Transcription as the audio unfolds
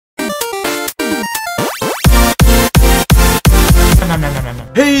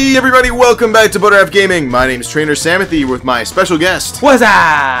Hey everybody, welcome back to Butter Gaming. My name is Trainer Samothy with my special guest. What's up?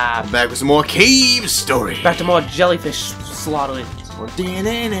 I'm back with some more cave story. Back to more jellyfish slaughtering.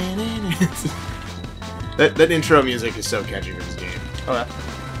 that intro music is so catchy for this game. Oh yeah.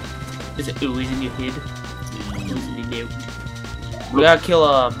 Is it always in your head? Always in your nose. We gotta kill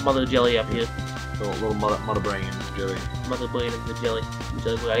Mother Jelly up here. Little mother brain jelly. Mother Brain and the jelly.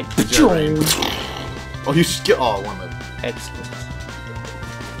 Jelly Brain. Oh, you should get one leg. Excellent.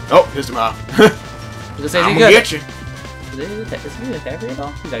 Oh, pissed him off. I'm gonna get you. Is he gonna attack me at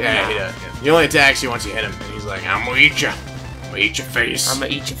all? Yeah, he does. Yeah. He only attacks you once you hit him, and he's like, "I'm gonna eat you. I'm gonna eat your face. I'm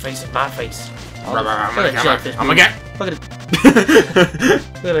gonna eat your face with my face." I'm gonna get. Look at it.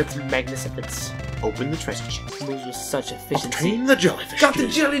 Look at its magnificence. Open the treasure chest. Moves with such efficiency. Obtain the jellyfish. Got the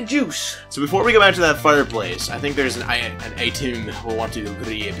jelly juice. So before we go back to that fireplace, I think there's an item we'll want to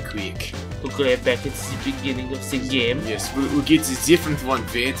grab quick. We'll grab back at the beginning of the game. Yes, we'll get a different one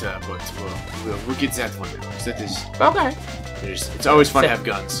later, but we'll get that one now. So that is okay. It's always fun to have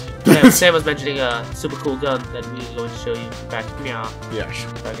guns. Yeah, Sam was mentioning a super cool gun that we were going to show you back. Yeah.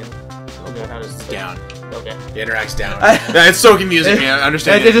 Oh god, how does it down? Okay. The interact's down. Yeah, it's so confusing, man. I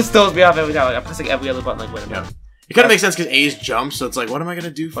understand. It just throws me off every time. Like, I'm pressing every other button, like, wait a minute. Yeah. It kind of makes sense because A's jump, so it's like, what am I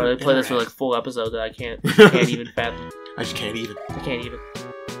gonna do for? I play this for like 4 episodes that I can't even fathom. I just can't even. I can't even.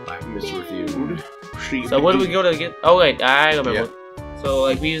 Black Mist reviewed. So what do we go to get? Oh wait, I remember. Yep. So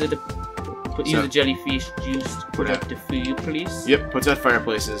like we use it to use the jellyfish juice to put up the food, please. Yep, puts out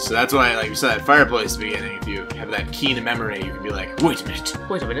fireplaces. So that's why, like you said, that fireplace at the beginning. If you have that keen memory, you can be like, wait a minute.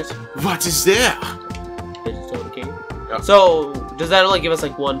 Wait a minute. What is there? Oh. So does that only give us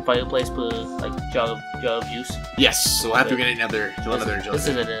like one fireplace per like jug of juice? Yes. So we'll have to get another jellyfish. This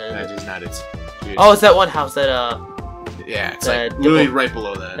isn't it. That is not it. Dude. Oh, it's that one house that yeah, it's that like literally right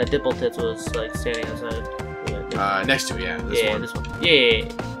below that. That Dipple Tits was like standing outside. Yeah, next to it, yeah. This one. Yeah.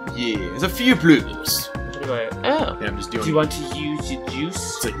 Yeah. There's a few blues. Oh. Yeah, I'm just doing. Do you want to use your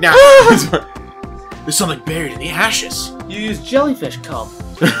juice? It's like nah. There's something buried in the ashes. You use jellyfish cum.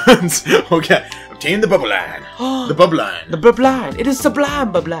 Okay. Obtain the bubble line. The bubble line. The bubble line. It is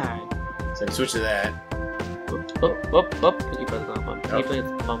sublime bubble line. So I can switch to that. There we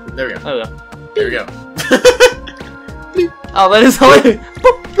go. There we go. There we go. Oh, that is hilarious.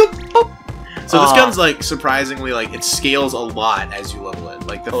 So this gun's like surprisingly like it scales a lot as you level it.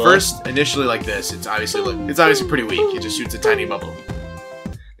 Like the first initially like this, it's obviously pretty weak. It just shoots a tiny bubble.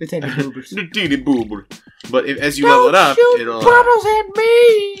 The tiny boobers. The teeny boober. But as you level it up, it'll. Bubbles at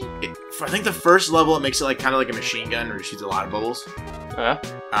me. I think the first level it makes it like kind of like a machine gun where it shoots a lot of bubbles.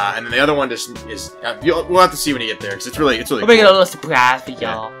 And then the other one just is. We'll have to see when you get there because it's really. We'll make it a little surprise for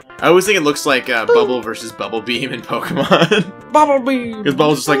y'all. I always think it looks like Bubble versus Bubble Beam in Pokemon. Bubble Beam. Because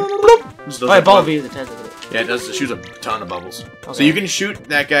Bubble's just like. Bloop, like Bubble Beam is intense, isn't it? Yeah, it shoots a ton of bubbles. Okay. So you can shoot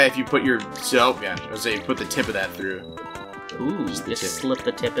that guy if you put your. I was saying put the tip of that through. Ooh, just slip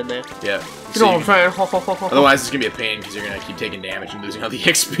the tip in there. Yeah. You know what I'm saying? Otherwise, it's gonna be a pain because you're gonna keep taking damage and losing all the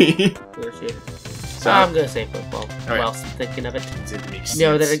XP. So I'm gonna say football whilst thinking of it.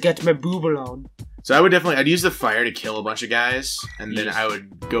 Now that I got my booble on. So I'd use the fire to kill a bunch of guys, and then I would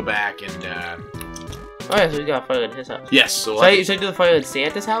go back and. Oh yeah, so you got fire in his house. Yes. So should I do the fire in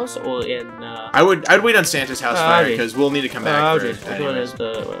Santa's house or in? I'd wait on Santa's house fire because we'll need to come back. So if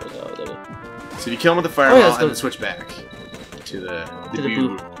you kill him with the fireball and then switch back to the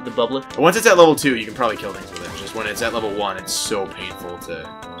bubbler. But once it's at level 2, you can probably kill things with it. Just when it's at level 1, it's so painful to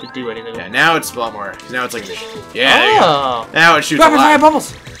do anything. Yeah, now it's a lot more. Cause now it's like there you go. Now it shoots rapid fire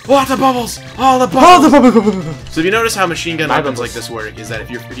bubbles. Water bubbles! All the bubbles! So if you notice how machine gun weapons like this work, is that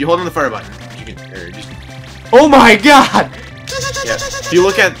if you hold on the fire button, you can just. Oh my god! Yeah. If you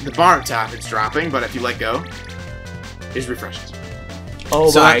look at the bar up top, it's dropping, but if you let go, it refreshes.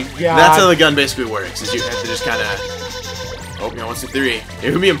 Oh my god! That's how the gun basically works. Is you have to just kind of. Oh, no, what's the 3?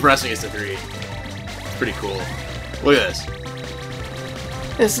 It would be impressing as the 3. It's pretty cool. Look at this.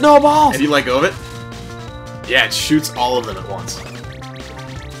 It snowballs! If you let go of it, yeah, it shoots all of them at once.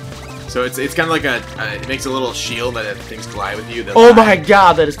 So it's kind of like it makes a little shield that if things collide with you. Oh my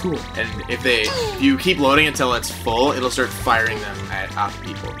god, that is cool. And if you keep loading until it's full, it'll start firing them at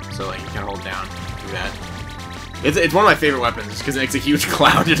people. So like you can hold down, do that. It's one of my favorite weapons because it makes a huge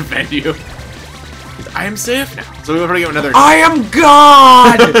cloud to defend you. I am safe now. So we'll probably get another. I am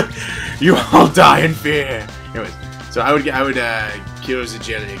God. You all die in fear. Anyways, so I would kill the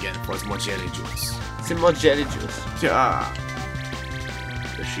jelly again for some more jelly juice. Some more jelly juice. Yeah.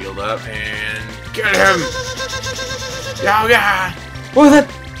 The shield up and get him. Oh yeah. What was that?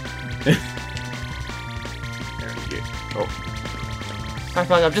 There we go. Oh.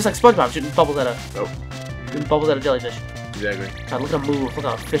 I'm just like SpongeBob shooting bubbles at a. Oh. Shooting bubbles at a jellyfish. Exactly. God, look at him move. Look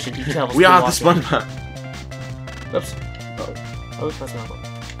how efficient he travels. We are the SpongeBob. Oops. Oh, that's not one.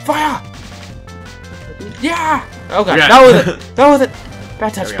 Fire! Yeah! Oh god, not with it! Not with it!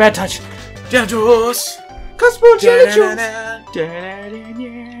 Bad touch, bad touch. Jelly juice! Cosmo jelly juice!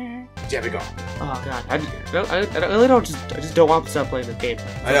 Jabby go. Oh god, I really don't I just don't want to stop playing this game.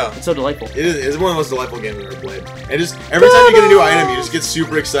 I know. It's so delightful. It's one of the most delightful games I've ever played. And just every time you get a new item, you just get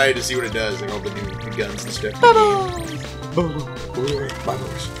super excited to see what it does, like all the new guns and stuff. Bubbles.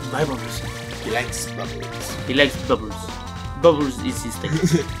 Bubbles. He likes bubbles. He likes bubbles. Bubbles is his thing.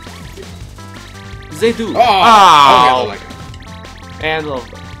 They do. Oh! Okay, and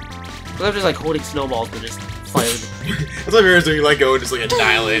they're just like holding snowballs but just fire them. That's what mirrors when you let go and just like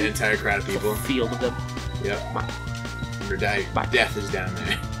annihilate an entire crowd of people. A field of them. Yep. Your death is down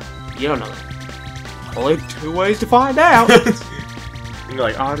there. You don't know that. Only 2 ways to find out. You're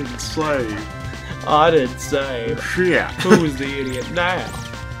like, I didn't say. I didn't say. Yeah. Who's the idiot now?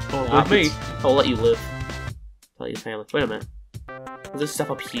 Oh, Not me. I'll let you live. Tell your family. Wait a minute. Is there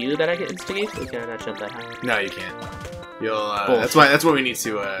stuff up here that I get instigate? Or can I not jump that high? No, you can't. You'll. That's what we need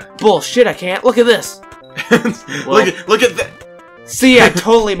to. Bullshit! I can't. Look at this. Well, look at that. See, I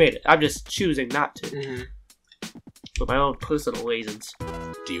totally made it. I'm just choosing not to. For my own personal reasons.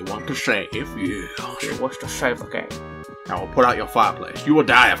 Do you want to save? Yeah. It was to save the game. I will put out your fireplace. You will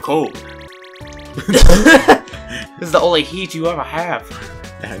die of cold. This is the only heat you ever have.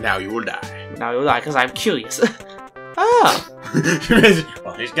 And now you will die. Now you'll die because I'm curious. Ah!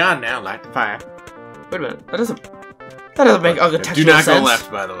 Well, he's gone now. Light the fire. Wait a minute. That doesn't make architectural sense. Do not go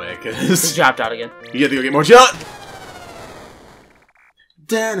left, by the way, because Just dropped out again. You get to go get more shot.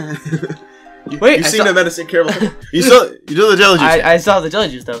 Wait, you've seen the medicine, careful. You do the jelly juice. I saw the jelly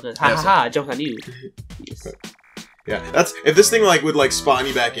juice though. Cause ha ha ha! Joke on you. Yes. Yeah, that's if this thing would spawn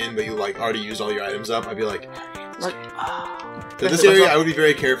you back in, but you already used all your items up. I'd be like. So this area, I would be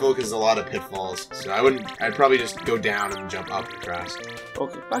very careful because there's a lot of pitfalls. So I'd probably just go down and jump up across.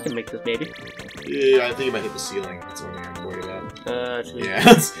 Okay, I can make this maybe. Yeah, I think you might hit the ceiling. That's the only thing I'm worried about. Yeah.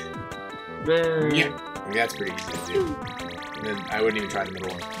 Yeah. That's pretty easy to do. And then I wouldn't even try the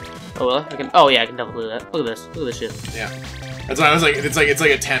middle one. Oh well, I can. Oh yeah, I can definitely do that. Look at this. Look at this shit. Yeah. That's why I was like, it's like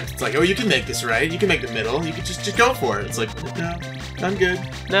a tempt. It's like, oh, you can make this right. You can make the middle. You can just go for it. It's like, no, I'm good.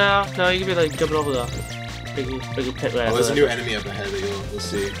 No, you can be like jumping over the big pit right. Oh, there's a new enemy up ahead that you'll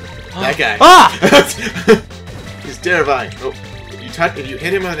see. That guy. Ah! He's terrifying. Oh, if you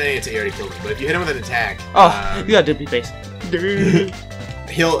hit him with an attack, you already killed him. But if you hit him with an attack, you got a dippy face.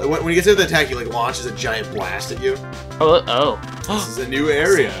 when he gets into the attack, he launches a giant blast at you. Oh. This is a new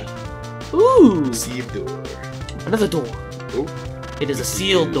area. Ooh. Sealed door. Another door. Ooh. It is a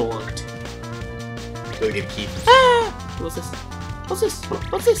sealed door. So we can keep. Ah! What's this? What's this?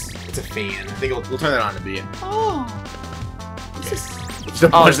 What's this? It's a fan. I think we'll turn that on to be it. Oh. What's this?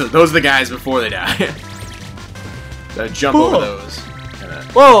 Those are the guys before they die. Gotta jump over those.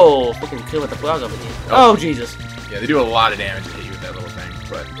 Whoa! Fucking kill with the frog over here. Oh, Jesus. Yeah, they do a lot of damage to hit you with that little thing,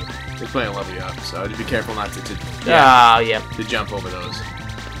 but they plan to level you up, so just be careful not to jump over those.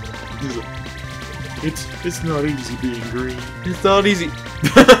 It's not easy being green. It's not easy.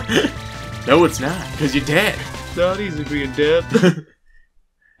 No, it's not, because you're dead. It's not easy being dead.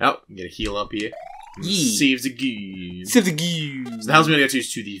 Oh, you get a heal up here. Saves the geese. Save the geese. So the house we're gonna go to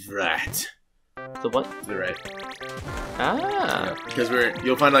is to the right. The what? To the right. Ah. Because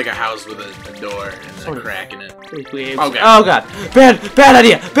you'll find a house with a door and a crack in it. Oh god. Bad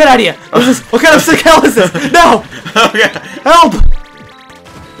idea. Bad idea. What kind of sick hell is this? No. Okay. Help.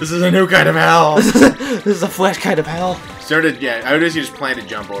 This is a new kind of hell. This is a flash kind of hell. I would just plan to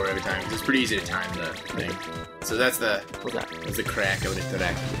jump over every time because it's pretty easy to time the thing. So that's the. What's that? That's the crack of an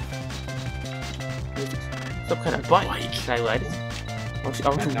interact. Some kind of bike. Can I ride it? I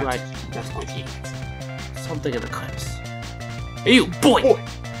want to ride. Something in the clips. Hey, you boy!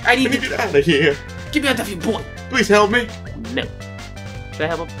 I need to get out of here. Get me out of here, boy! Please help me. No. Should I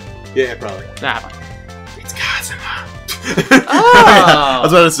help him? Yeah, probably. Nah, fine. It's Kazuma. Oh! I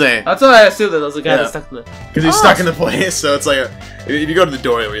was about to say. That's what I assumed that was the guy that's stuck in the. Because he's stuck in the place, so it's like if you go to the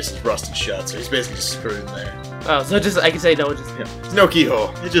door, it's just rusted shut, so he's basically just screwed in there. Oh, so I can say no, There's no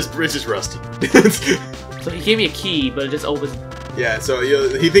keyhole. It's just rusty. So he gave me a key, but it just opens. Yeah, so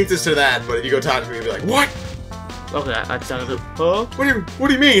he thinks it's to that, but if you go talk to him, he'll be like, "What? Okay, I just sounded. Huh? What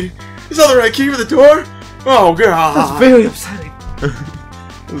do you mean? Is that the right key for the door? Oh god, that's very upsetting.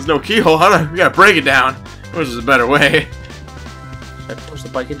 There's no keyhole. We gotta break it down. Which is a better way. Should I push the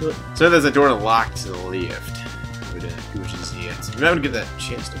bike into it? So there's a door to lock to the left, which is it. We haven't get that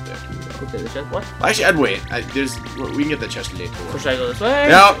chance to do that. Okay, the chest. What? Actually, I'd wait. We can get the chest later. Or should I go this way?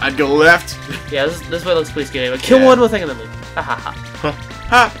 No, I'd go left. Yeah, this way looks pretty scary. But kill one more thing and then leave. Ha ha ha.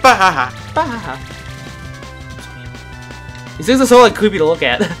 Ha ba ha ha. Ba ha ha. These things are so like creepy to look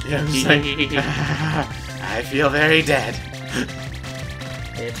at. Yeah, I'm just like, I feel very dead.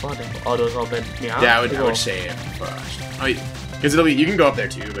 Hey, it's fun. All doors open. Yeah, I would say it first. Oh, because you can go up there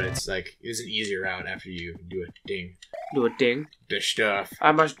too, but it's like it's an easier route after you do a ding. Do a ding. The stuff.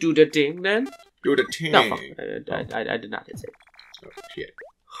 I must do the ding then. Do the ding. No, fuck. I did not hit it. Oh shit.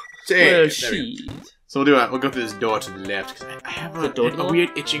 Well, shit. So we'll do it. We'll go through this door to the left because I have a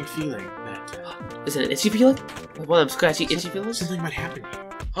weird itching feeling that. Is it an itchy feeling? Like one of them scratchy, itchy feelings? Something might happen here.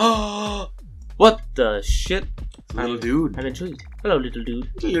 Oh! What the shit? Little dude. I'm intrigued. Hello, little dude.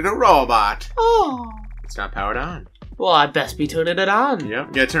 Little robot. Oh! It's not powered on. Well, I best be turning it on. Yep.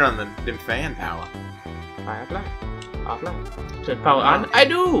 You gotta turn on the fan power. Apply. Turn power on. I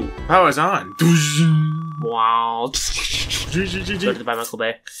do! Power's on. Wow. Started by Michael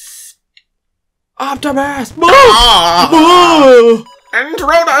Bay. Optimus!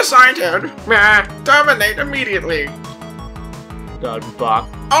 Intruder sighted! Terminate immediately! Dog bark.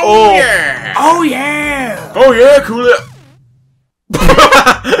 Oh yeah! Oh yeah! Oh yeah, cool it!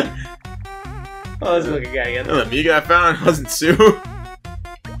 Oh, this looking guy again. The Amiga I found wasn't Sue. I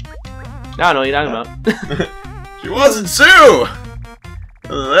don't know what you're talking about. She wasn't Sue!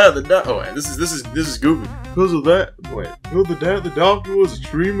 Oh wait, this is goofy. Because of that, the doctor was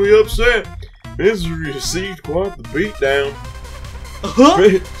extremely upset. Mrs. received quite the beatdown.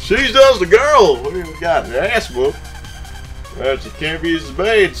 She's just a girl. We got an ass whoop. But she can't be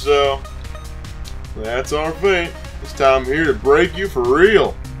disobeyed, so that's our fate. This time I'm here to break you for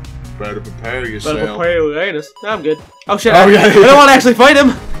real. Better prepare yourself. Better prepare your anus. I'm good. Oh shit! Oh, yeah. I don't want to actually fight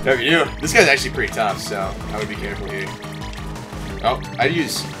him. No, you do. This guy's actually pretty tough, so I would be careful here. Oh, I'd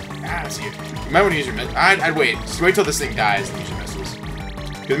use. See, you might want to use your. I'd wait. Just wait till this thing dies and use your missiles.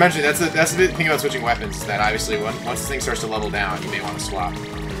 Because mention that's the thing about switching weapons is that obviously once this thing starts to level down, you may want to swap. You know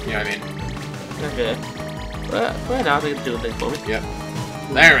what I mean? Okay. Well, now I think it's doing things for me. Yep.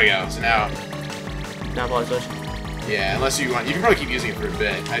 There we go. So now. Now I'm switch. Yeah, unless you want, you can probably keep using it for a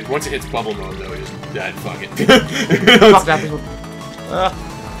bit. Once it hits bubble mode, though, just fuck it. Fuck that.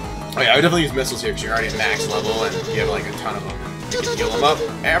 Oh yeah, I would definitely use missiles here because you're already at max level and you have like a ton of them. You can heal them up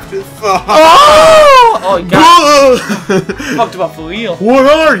after the fuck. Oh! Oh, you got fucked him up for real. What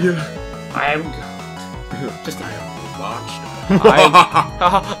are you? I am just I am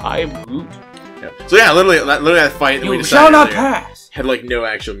I am Groot. Yeah. So yeah, literally that fight that we decided shall not pass. Had like no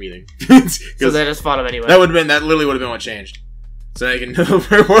actual meaning. So they just fought him anyway. That literally would have been what changed. So now you can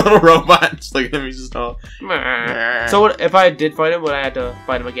we're little robots. Look at him, he's just all. So what, if I did fight him, would I have to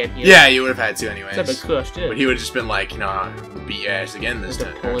fight him again here? Yeah, you would have had to anyways. Except I crushed it. But he would have just been like, no, beat your ass again this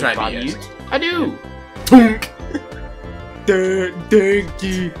time. Try to beat your ass. I do. Tunk. Thank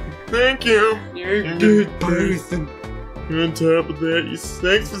you. Thank you. You're a good person. On top of that,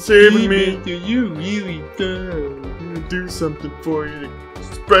 thanks for saving me. You really do. I'm gonna do something for you to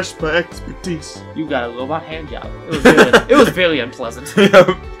express my expertise. You got a robot hand job. It was very unpleasant. You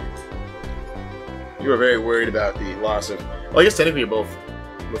were very worried about the loss of. Well, I guess technically you're both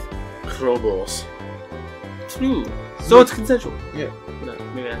with Krobos. True. So it's consensual. Yeah. No,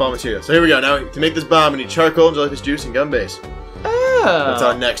 maybe bomb material. So here we go. Now to make this bomb, we need charcoal, gelatinous juice, and gum base. That's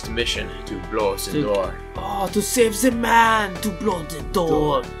our next mission, to blow the door. Oh, to save the man, to blow the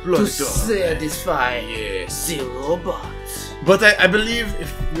door, to satisfy the robots. But I believe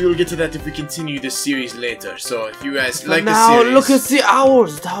if we will get to that if we continue this series later. So if you guys like the now series, look at the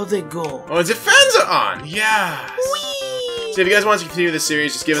hours, how they go. Oh, the fans are on. Yeah. So if you guys want to continue this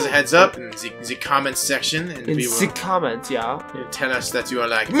series, just give us a heads up in the comments section, and in we will the comments, yeah. Tell us that you are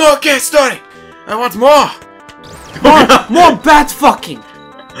like more case story. I want more. More bat fucking!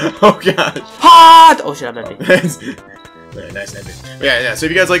 Oh god. Hot! Oh shit, I'm empty. Very nice empty. Yeah, so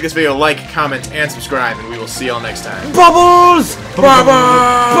if you guys like this video, like, comment, and subscribe, and we will see y'all next time. Bubbles!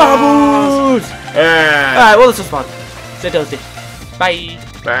 Bubbles! Bubbles! Alright, well, this was fun. Stay toasty. Bye.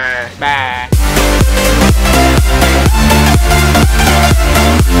 Bye. Bye.